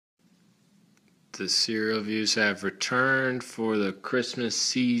The cereal reviews have returned for the Christmas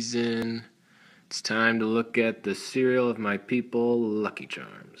season. It's time to look at the cereal of my people, Lucky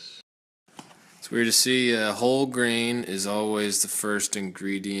Charms. It's weird to see whole grain is always the first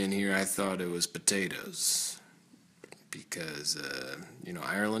ingredient here. I thought it was potatoes because,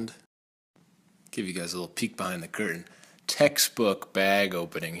 Ireland. Give you guys a little peek behind the curtain. Textbook bag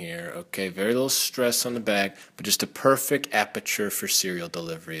opening here. Okay, very little stress on the bag, but just a perfect aperture for cereal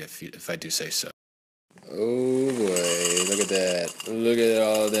delivery, if I do say so. Oh boy, look at that. Look at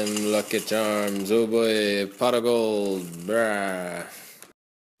all them Lucky Charms. Oh boy, pot of gold. Brah.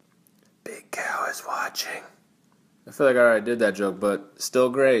 Big Cow is watching. I feel like I already did that joke, but still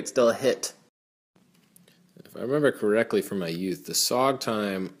great, still a hit. If I remember correctly from my youth, the SOG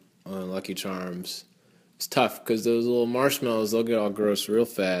time on Lucky Charms is tough because those little marshmallows, they'll get all gross real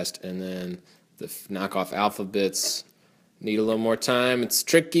fast, and then the knockoff alphabets need a little more time. It's a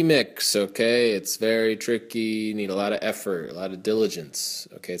tricky mix, okay? It's very tricky. Need a lot of effort, a lot of diligence.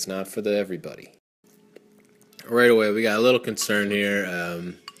 Okay, it's not for everybody. Right away, we got a little concern here.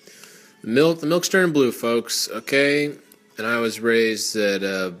 The milk's turning blue, folks. Okay, and I was raised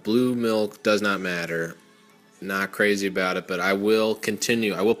that blue milk does not matter. Not crazy about it, but I will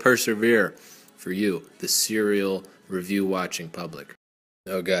continue. I will persevere for you, the cereal review watching public.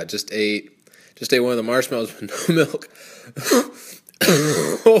 Oh God, just ate one of the marshmallows with no milk.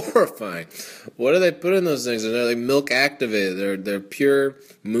 Horrifying. What do they put in those things? They're like milk activated. They're pure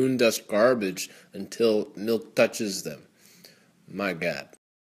moon dust garbage until milk touches them. My God.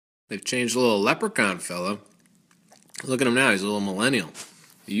 They've changed a little leprechaun fella. Look at him now. He's a little millennial.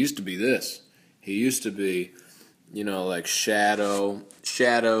 He used to be this. He used to be, like shadowed,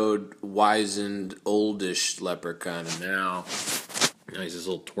 wizened, oldish leprechaun, and now he's this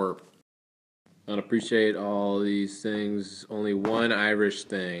little twerp. I don't appreciate all these things. Only one Irish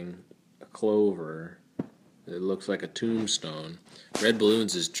thing, a clover. It looks like a tombstone. Red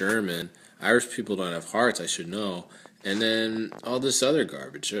Balloons is German. Irish people don't have hearts, I should know. And then all this other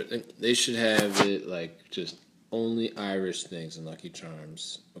garbage. They should have it like just only Irish things in Lucky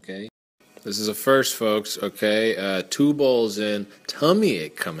Charms, okay? This is a first, folks, okay? 2 bowls in, tummy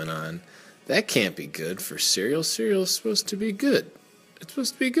ache coming on. That can't be good for cereal. Cereal's supposed to be good. It's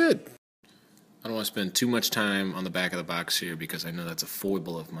supposed to be good. I don't want to spend too much time on the back of the box here because I know that's a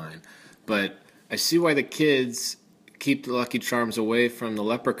foible of mine. But I see why the kids keep the Lucky Charms away from the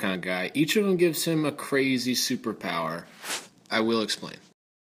leprechaun guy. Each of them gives him a crazy superpower. I will explain.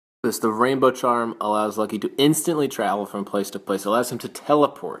 The rainbow charm allows Lucky to instantly travel from place to place. It allows him to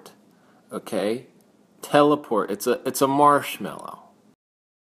teleport. Okay? Teleport. It's a marshmallow.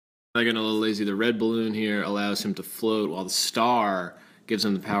 I got a little lazy. The red balloon here allows him to float, while the star gives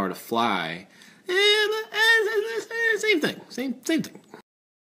him the power to fly. Same thing. Same thing.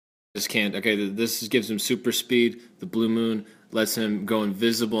 Just can't. Okay, this gives him super speed. The blue moon lets him go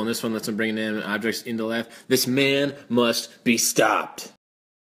invisible, and this one lets him bring inanimate objects into life. This man must be stopped.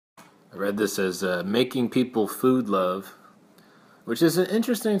 I read this as making people food love, which is an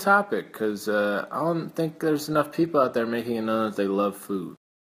interesting topic because I don't think there's enough people out there making it known that they love food.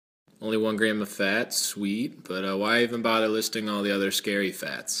 Only 1 gram of fat, sweet, but why even bother listing all the other scary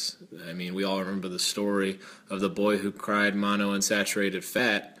fats? I mean, we all remember the story of the boy who cried monounsaturated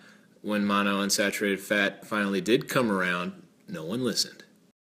fat. When monounsaturated fat finally did come around, no one listened.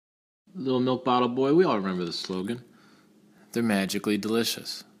 Little milk bottle boy, we all remember the slogan. They're magically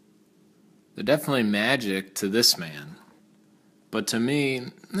delicious. They're definitely magic to this man. But to me,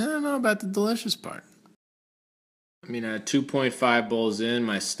 I don't know about the delicious part. I mean, 2.5 bowls in,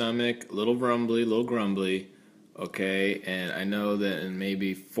 my stomach, a little grumbly, okay, and I know that in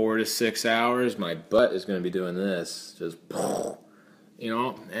maybe 4 to 6 hours, my butt is going to be doing this, just,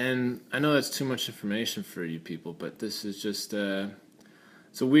 and I know that's too much information for you people, but this is just,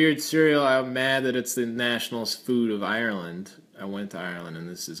 it's a weird cereal. I'm mad that it's the national food of Ireland. I went to Ireland, and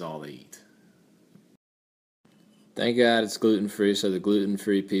this is all they eat. Thank God it's gluten-free so the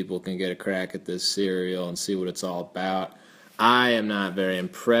gluten-free people can get a crack at this cereal and see what it's all about. I am not very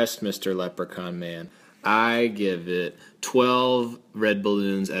impressed, Mr. Leprechaun Man. I give it 12 red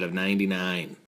balloons out of 99.